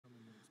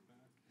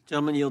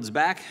Gentleman yields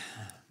back.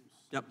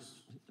 Yep.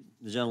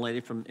 The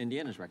gentlelady from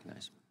Indiana is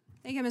recognized.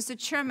 Thank you, Mr.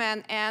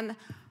 Chairman. And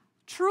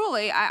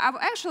truly, I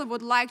actually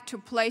would like to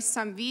play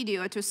some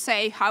video to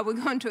say how we're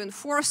going to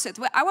enforce it.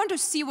 I want to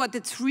see what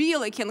it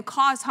really can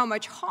cause, how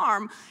much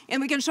harm,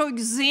 and we can show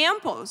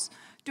examples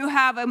to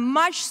have a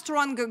much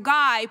stronger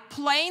guy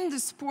playing the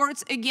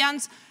sports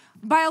against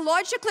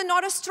biologically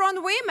not as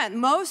strong women.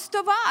 Most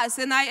of us,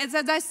 and as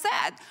I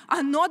said,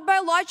 are not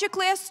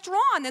biologically as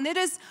strong. And it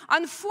is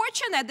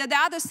unfortunate that the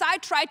other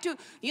side tried to,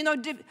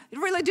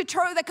 really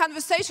deter the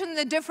conversation in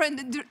a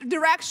different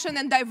direction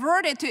and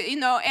divert it to,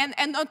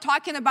 and not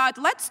talking about,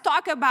 let's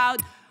talk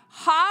about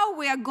how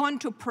we are going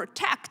to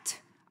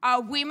protect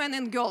our women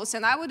and girls.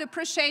 And I would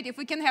appreciate if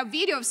we can have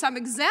video of some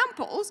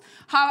examples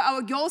how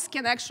our girls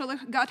can actually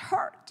get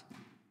hurt.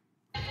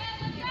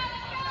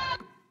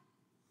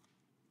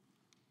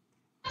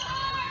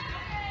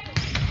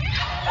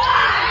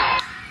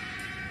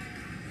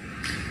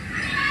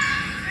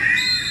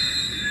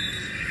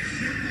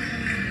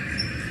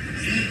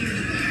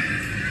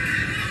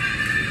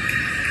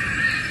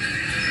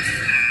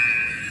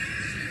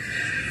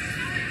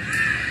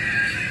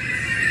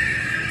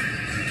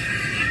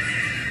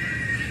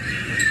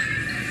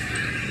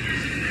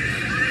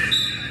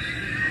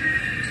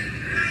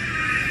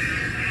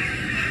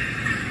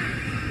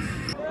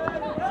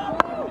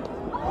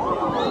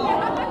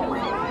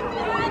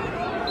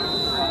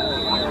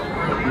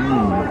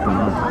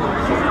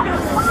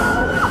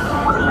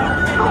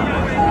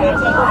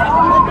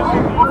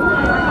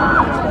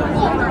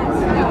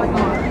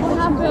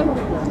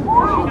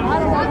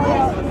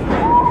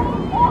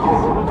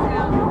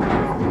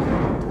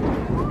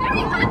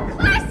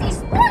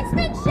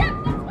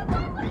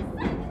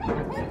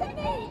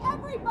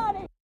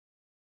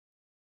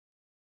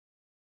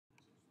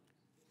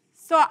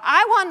 So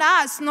I want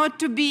us not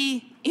to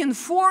be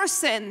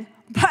enforcing,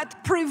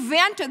 but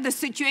preventing the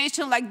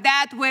situation like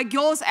that where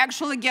girls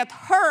actually get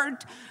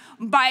hurt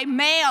by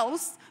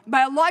males,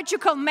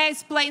 biological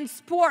males playing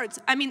sports.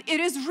 I mean, it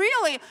is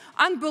really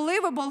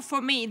unbelievable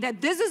for me that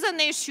this is an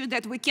issue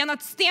that we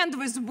cannot stand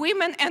with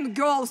women and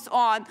girls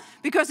on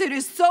because it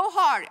is so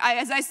hard.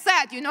 As I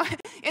said,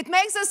 it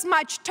makes us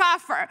much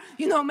tougher,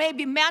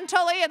 maybe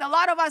mentally, and a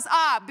lot of us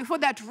are for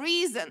that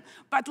reason.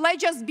 But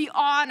let's just be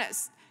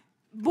honest.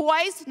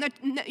 Boys,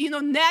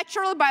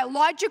 natural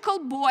biological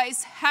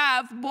boys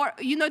have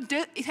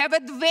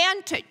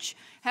advantage,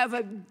 have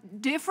a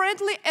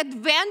differently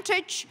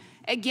advantage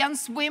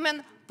against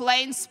women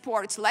playing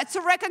sports. Let's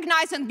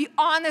recognize and be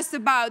honest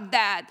about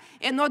that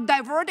and not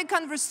divert the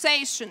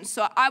conversation.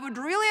 So I would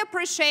really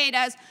appreciate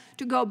us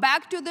to go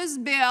back to this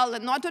bill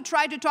and not to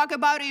try to talk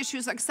about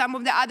issues like some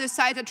of the other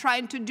side are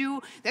trying to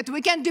do, that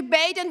we can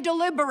debate and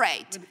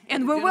deliberate.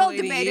 And we will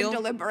debate and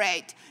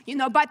deliberate.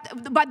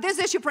 But this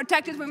issue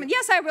protected women.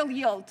 Yes, I will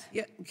yield.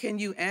 Yeah, can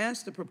you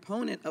ask the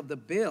proponent of the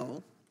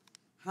bill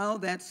how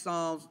that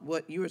solves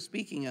what you are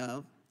speaking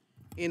of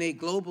in a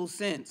global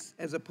sense,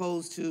 as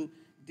opposed to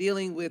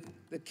dealing with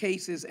the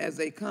cases as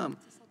they come?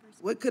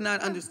 We could not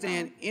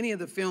understand any of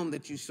the film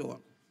that you saw.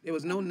 There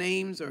was no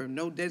names or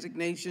no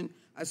designation.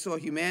 I saw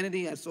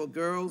humanity. I saw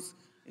girls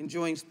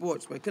enjoying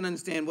sports, but I couldn't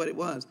understand what it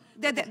was.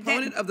 The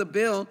proponent of the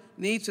bill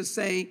needs to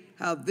say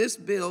how this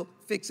bill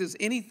fixes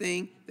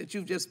anything that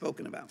you've just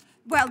spoken about.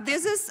 Well,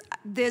 this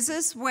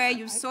is where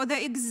you saw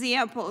the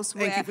examples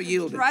where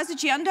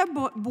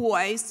transgender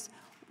boys,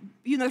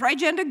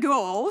 transgender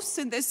girls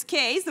in this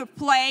case, were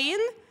playing,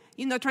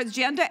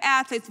 transgender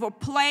athletes were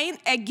playing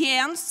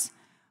against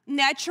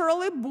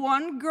naturally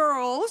born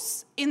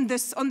girls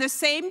on the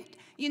same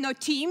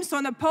teams,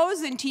 on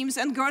opposing teams,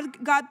 and girls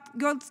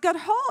got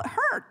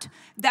hurt.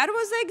 That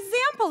was an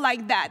example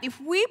like that.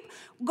 If we're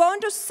going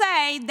to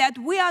say that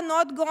we are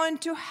not going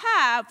to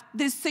have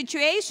this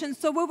situation,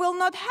 so we will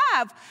not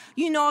have,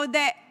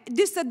 the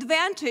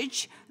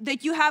disadvantage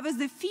that you have as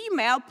a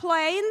female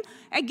playing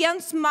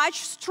against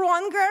much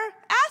stronger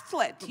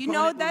athlete. The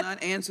proponent will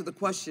not answer the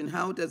question,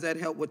 how does that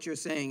help what you're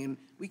saying? And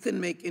we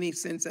couldn't make any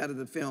sense out of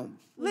the film.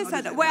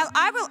 Listen, well,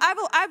 I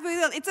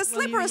will. It's a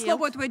slippery slope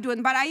what we're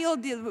doing, but I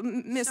yield,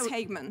 Ms.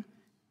 Hagman.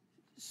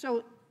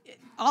 So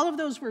all of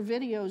those were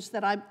videos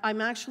that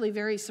I'm actually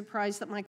very surprised that my